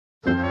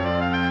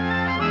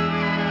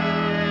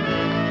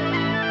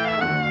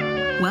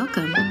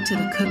Welcome to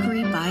the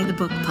Cookery by the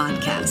Book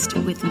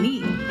podcast with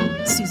me,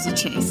 Susie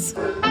Chase.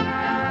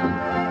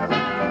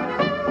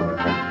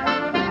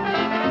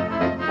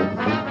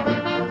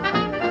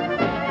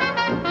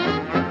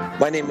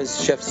 My name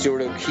is Chef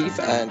Stuart O'Keefe,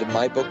 and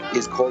my book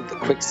is called The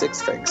Quick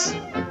Six Fix.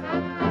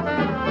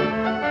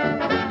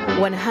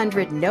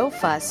 100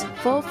 no-fuss,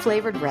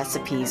 full-flavored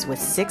recipes with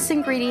 6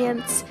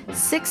 ingredients,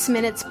 6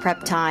 minutes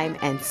prep time,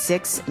 and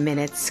 6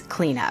 minutes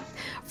cleanup.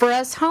 For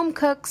us home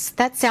cooks,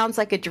 that sounds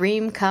like a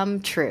dream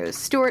come true.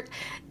 Stuart,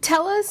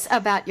 tell us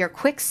about your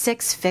Quick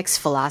Six Fix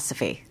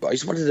philosophy. I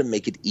just wanted to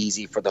make it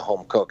easy for the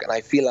home cook, and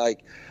I feel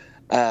like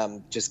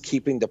just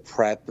keeping the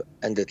prep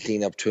and the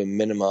cleanup to a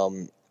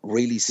minimum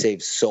really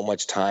saves so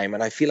much time.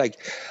 And I feel like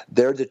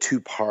they're the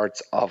two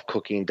parts of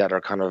cooking that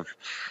are kind of,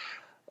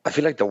 I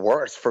feel like, the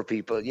worst for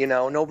people. You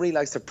know, nobody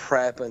likes to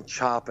prep and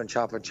chop and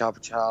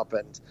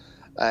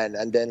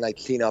then like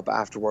clean up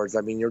afterwards.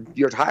 I mean,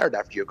 you're tired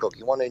after you cook.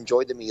 You want to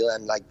enjoy the meal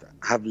and like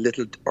have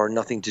little or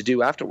nothing to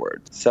do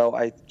afterwards. So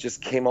I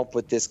just came up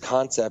with this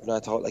concept, and I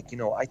thought, like, you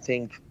know, I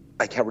think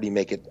I can't really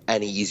make it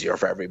any easier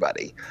for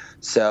everybody.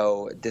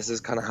 So this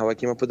is kind of how I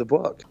came up with the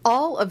book.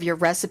 All of your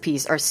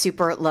recipes are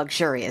super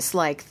luxurious,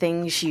 like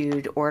things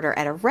you'd order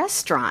at a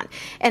restaurant.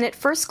 And at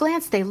first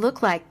glance, they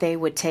look like they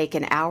would take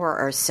an hour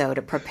or so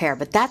to prepare.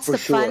 But that's the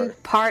fun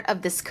part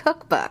of this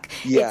cookbook.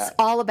 Yeah. It's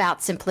all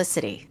about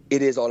simplicity.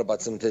 It is all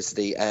about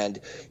simplicity. And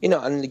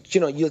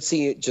you'll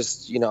see it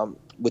just,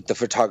 with the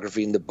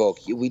photography in the book.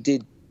 We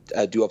did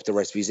do up the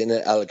recipes in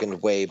an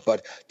elegant way,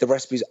 but the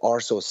recipes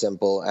are so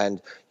simple.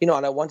 And and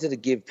I wanted to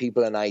give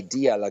people an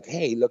idea, like,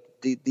 hey, look,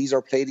 these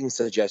are plating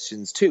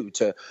suggestions too,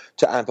 to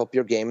amp up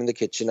your game in the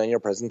kitchen and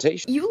your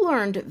presentation. You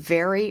learned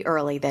very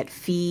early that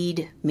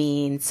feed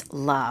means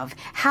love.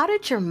 How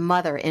did your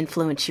mother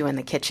influence you in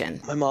the kitchen?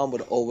 My mom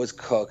would always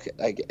cook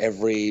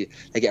every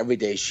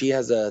day. She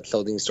has a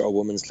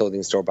women's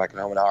clothing store back at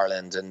home in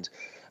Ireland, and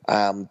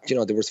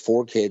there was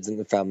 4 kids in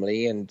the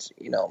family, and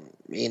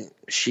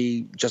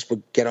she just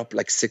would get up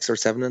like 6 or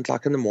 7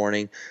 o'clock in the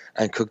morning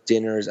and cook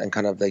dinners and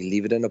kind of like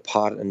leave it in a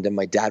pot. And then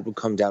my dad would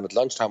come down at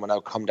lunchtime when I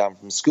would come down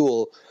from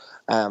school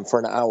for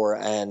an hour,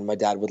 and my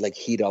dad would like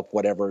heat up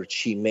whatever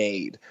she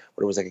made,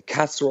 whether it was like a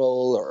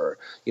casserole or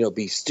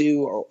beef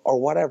stew or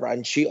whatever.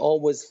 And she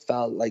always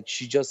felt like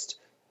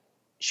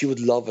she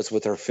would love us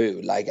with her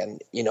food.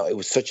 It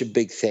was such a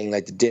big thing.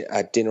 Like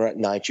at dinner at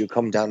night, she'd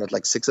come down at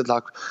like 6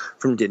 o'clock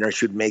from dinner.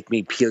 She would make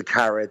me peel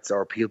carrots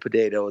or peel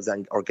potatoes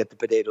or get the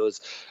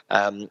potatoes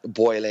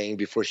boiling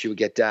before she would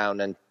get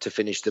down and to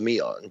finish the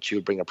meal. And she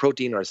would bring a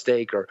protein or a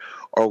steak or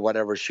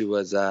whatever she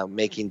was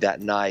making that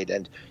night.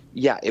 And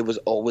yeah, it was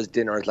always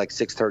dinner at like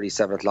 6:30,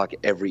 7 o'clock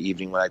every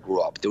evening when I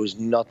grew up. There was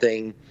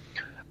nothing,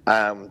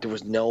 there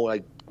was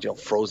no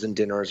frozen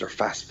dinners or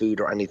fast food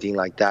or anything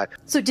like that.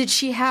 So did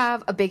she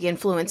have a big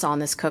influence on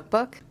this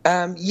cookbook?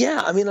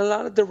 Yeah, I mean, a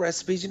lot of the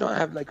recipes, I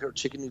have like her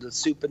chicken noodle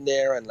soup in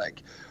there, and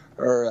like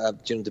her,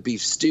 the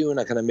beef stew, and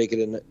I kind of make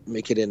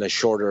it in a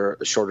shorter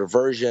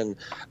version.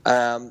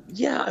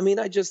 Yeah, I mean,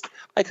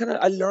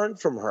 I learned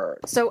from her.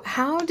 So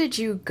how did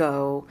you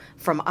go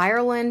from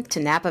Ireland to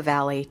Napa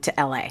Valley to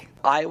LA?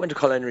 I went to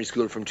culinary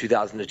school from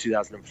 2000 to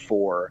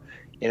 2004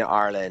 in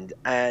Ireland,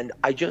 and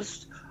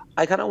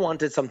I kind of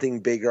wanted something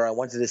bigger. I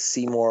wanted to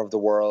see more of the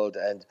world,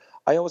 and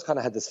I always kind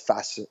of had this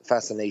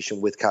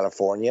fascination with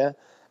California.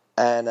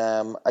 And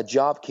a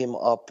job came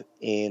up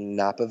in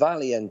Napa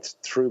Valley, and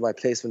through my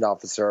placement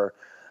officer,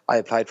 I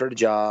applied for the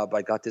job.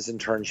 I got this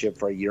internship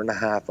for a year and a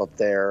half up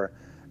there,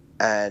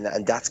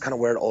 and that's kind of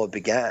where it all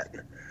began.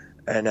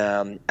 And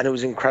it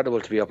was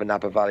incredible to be up in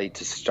Napa Valley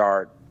to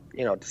start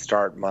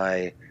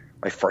my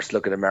first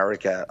look at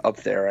America up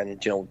there, and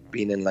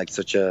being in like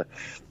such a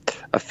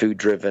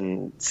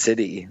food-driven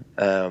city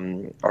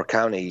or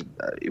county,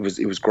 it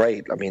was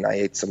great. I mean, I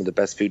ate some of the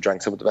best food,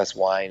 drank some of the best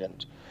wine,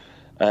 and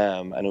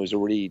it was a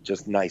really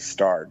just nice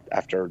start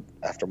after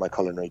my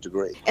culinary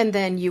degree. And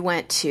then you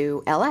went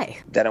to LA.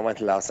 Then I went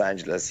to Los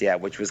Angeles, yeah,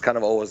 which was kind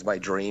of always my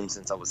dream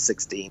since I was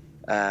 16.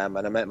 And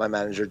I met my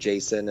manager,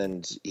 Jason,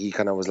 and he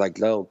kind of was like,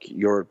 look,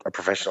 you're a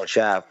professional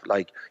chef.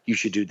 Like, you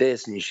should do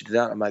this and you should do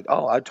that. I'm like,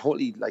 oh, I'm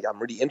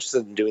really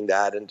interested in doing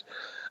that.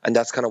 And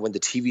that's kind of when the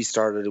TV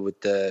started with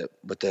the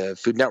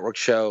Food Network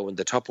show and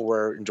the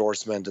Tupperware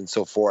endorsement and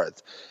so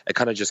forth. It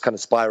kind of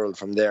spiraled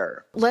from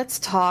there. Let's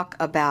talk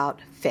about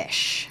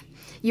fish.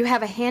 You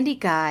have a handy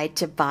guide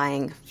to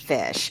buying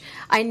fish.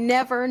 I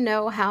never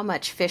know how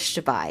much fish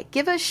to buy.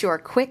 Give us your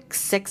quick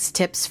 6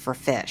 tips for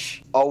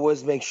fish.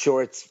 Always make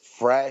sure it's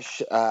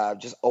fresh.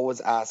 Just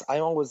always ask.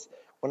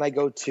 When I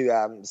go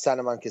to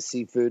Santa Monica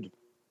Seafood,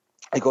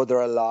 I go there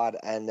a lot,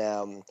 and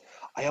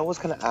I always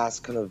kind of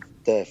ask kind of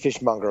the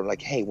fishmonger,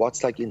 like, hey,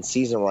 what's like in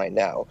season right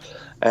now?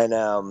 And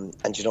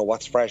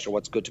what's fresh or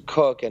what's good to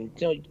cook? And,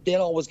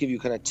 they'll always give you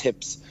kind of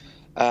tips,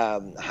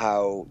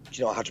 how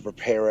to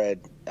prepare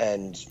it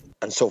and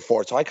so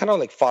forth. So I kind of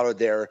like follow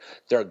their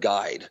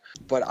guide.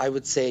 But I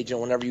would say,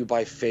 whenever you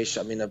buy fish,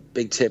 I mean, a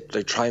big tip,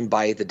 like, try and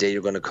buy it the day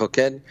you're going to cook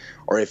it,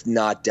 or if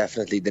not,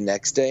 definitely the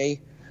next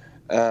day.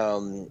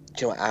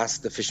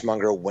 Ask the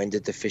fishmonger, when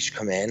did the fish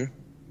come in?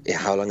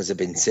 how long has it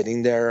been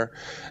sitting there?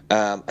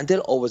 And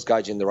they'll always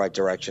guide you in the right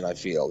direction, I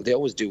feel. They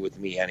always do with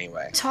me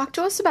anyway. Talk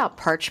to us about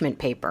parchment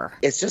paper.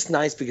 It's just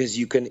nice because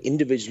you can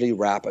individually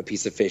wrap a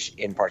piece of fish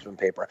in parchment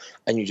paper,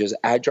 and you just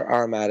add your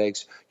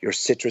aromatics, your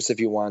citrus if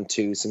you want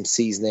to, some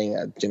seasoning,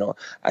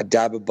 a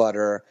dab of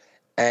butter,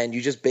 and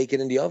you just bake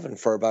it in the oven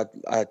for about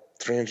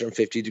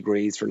 350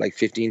 degrees for like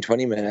 15,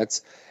 20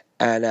 minutes.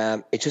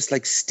 And it just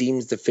like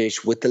steams the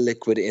fish with the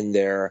liquid in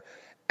there.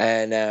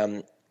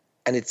 And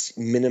it's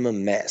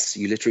minimum mess.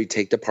 You literally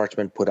take the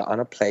parchment, put it on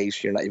a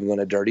plate. You're not even going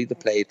to dirty the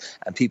plate,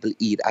 and people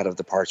eat out of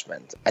the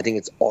parchment. I think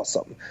it's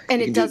awesome.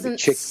 And it doesn't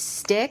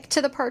stick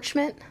to the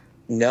parchment?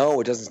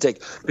 No, it doesn't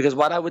stick. Because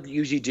what I would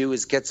usually do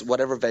is get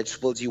whatever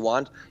vegetables you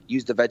want,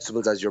 use the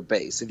vegetables as your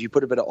base. If you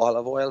put a bit of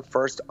olive oil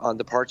first on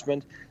the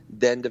parchment,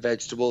 then the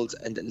vegetables,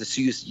 and then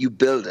you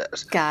build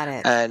it. Got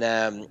it.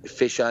 And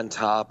fish on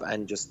top,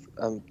 and just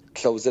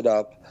close it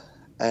up.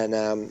 And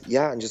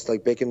and just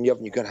like bake it in the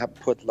oven. You can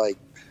put like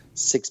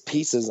 6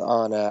 pieces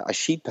on a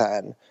sheet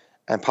pan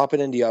and pop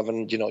it in the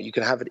oven. You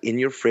can have it in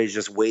your fridge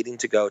just waiting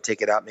to go.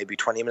 Take it out maybe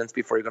 20 minutes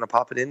before you're going to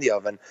pop it in the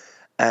oven,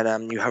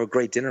 and you have a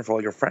great dinner for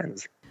all your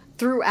friends.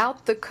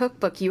 Throughout the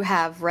cookbook, you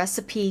have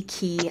recipe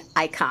key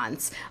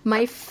icons.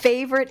 My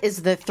favorite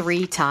is the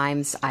 3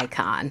 times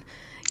icon.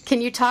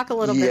 Can you talk a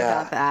little bit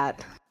about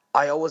that?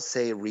 I always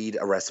say read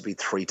a recipe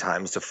 3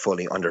 times to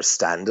fully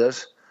understand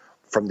it,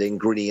 from the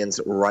ingredients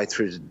right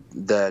through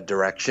the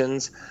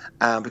directions,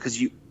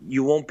 because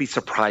you won't be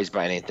surprised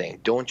by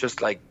anything. Don't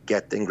just like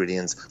get the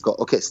ingredients, go,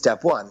 okay,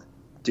 step 1,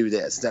 do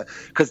this.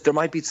 Because there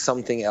might be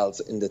something else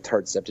in the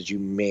 3rd step that you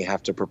may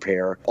have to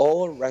prepare.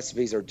 All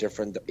recipes are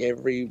different.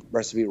 Every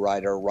recipe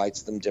writer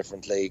writes them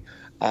differently.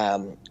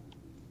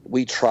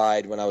 We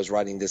tried when I was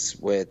writing this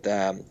with,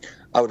 I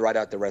would write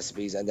out the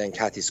recipes, and then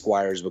Kathy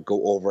Squires would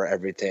go over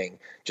everything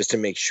just to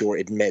make sure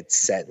it made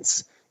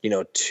sense,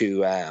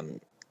 to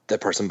the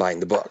person buying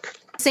the book.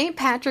 St.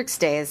 Patrick's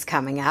Day is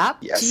coming up.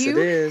 Yes, Do you it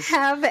is.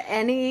 have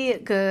any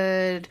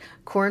good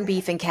corned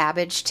beef and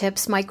cabbage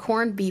tips? My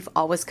corned beef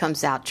always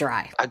comes out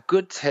dry. A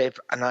good tip,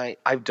 and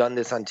I've done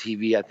this on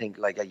TV, I think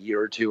like a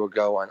year or 2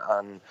 ago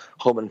on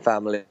Home and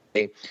Family.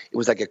 It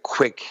was like a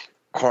quick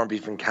corned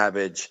beef and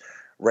cabbage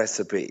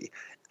recipe.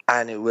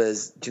 And it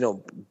was,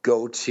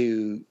 go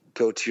to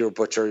your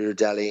butcher or your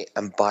deli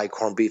and buy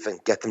corned beef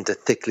and get them to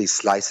thickly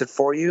slice it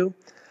for you.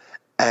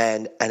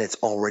 And it's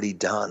already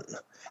done.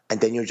 And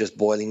then you're just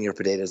boiling your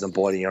potatoes and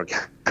boiling your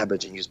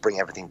cabbage, and you just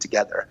bring everything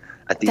together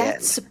at the end.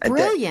 That's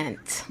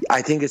brilliant.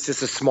 I think it's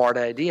just a smart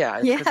idea.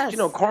 Yes.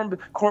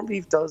 Corned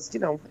beef does,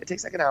 it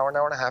takes like an hour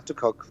and a half to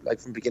cook, like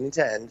from beginning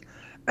to end.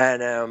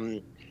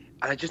 And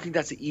I just think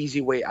that's an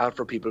easy way out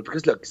for people.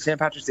 Because look, St.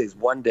 Patrick's Day is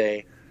one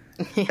day.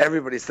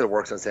 Everybody still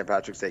works on St.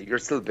 Patrick's Day. You're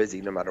still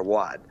busy no matter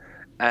what.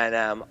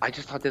 And I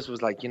just thought this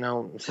was like,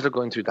 instead of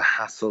going through the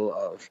hassle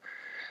of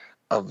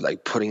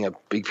like putting a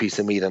big piece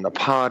of meat in a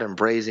pot and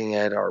braising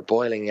it or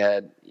boiling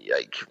it,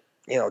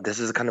 this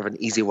is kind of an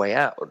easy way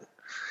out.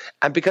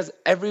 And because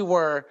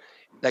everywhere,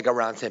 like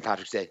around St.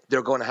 Patrick's Day,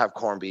 they're going to have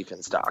corned beef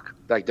in stock.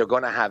 Like they're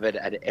going to have it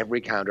at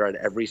every counter, at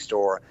every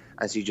store.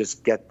 And so you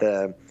just get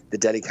the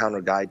deli counter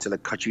guide to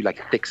like cut you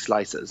like thick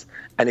slices.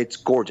 And it's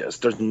gorgeous.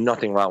 There's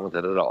nothing wrong with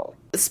it at all.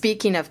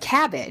 Speaking of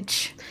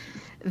cabbage,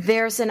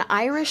 there's an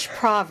Irish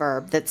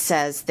proverb that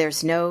says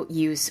there's no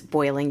use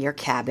boiling your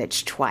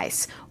cabbage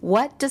twice.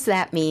 What does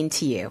that mean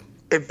to you?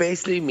 It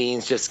basically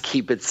means just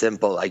keep it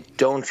simple. Like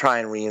don't try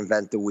and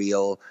reinvent the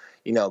wheel.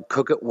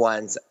 Cook it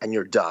once and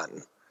you're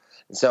done.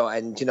 So,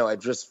 and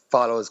it just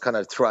follows kind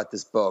of throughout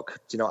this book.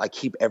 I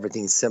keep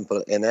everything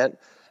simple in it,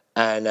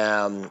 and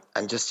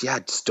just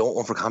don't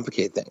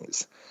overcomplicate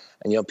things.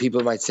 And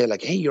people might say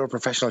like, "Hey, you're a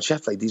professional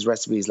chef. Like these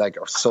recipes like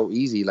are so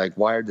easy. Like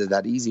why are they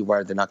that easy? Why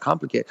are they not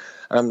complicated?"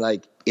 And I'm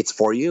like, "It's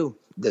for you.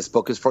 This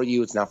book is for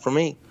you. It's not for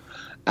me."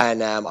 And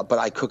but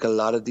I cook a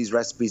lot of these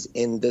recipes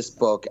in this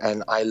book,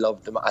 and I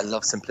love them. I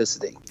love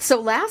simplicity. So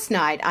last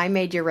night I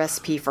made your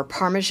recipe for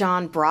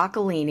Parmesan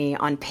broccolini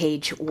on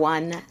page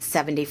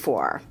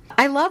 174.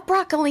 I love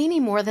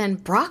broccolini more than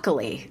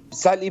broccoli.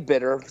 Slightly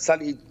bitter,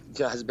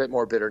 has a bit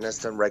more bitterness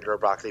than regular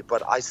broccoli,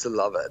 but I still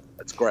love it.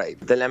 It's great.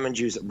 The lemon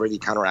juice really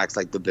counteracts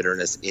like the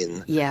bitterness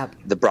in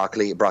the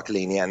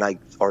broccolini,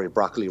 or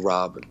broccoli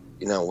rabe,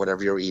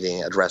 whatever you're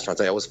eating at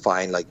restaurants. I always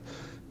find like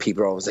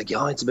people are always like,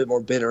 it's a bit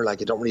more bitter.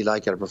 Like I don't really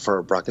like it. I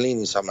prefer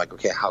broccolini. So I'm like,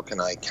 okay, how can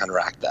I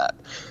counteract that?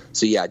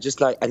 So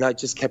and I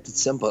just kept it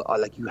simple.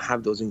 You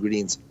have those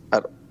ingredients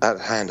at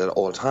hand at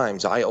all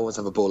times. I always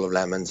have a bowl of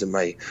lemons in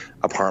my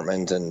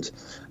apartment, and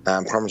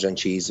Parmesan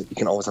cheese. You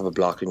can always have a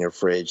block in your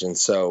fridge. And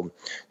so,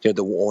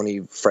 the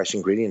only fresh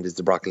ingredient is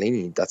the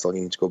broccolini. That's all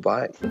you need to go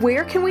buy.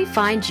 Where can we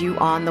find you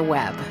on the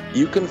web?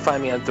 You can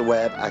find me on the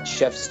web at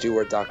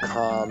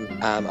chefstewart.com.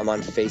 I'm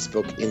on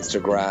Facebook,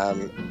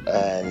 Instagram,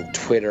 and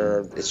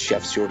Twitter. It's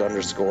chefstewart_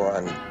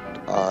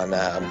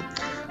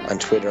 on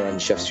Twitter,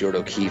 and Chef Stuart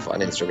O'Keefe on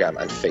Instagram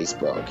and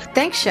Facebook.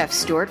 Thanks, Chef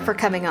Stuart, for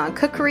coming on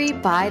Cookery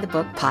by the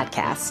Book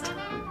podcast.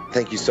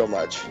 Thank you so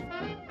much.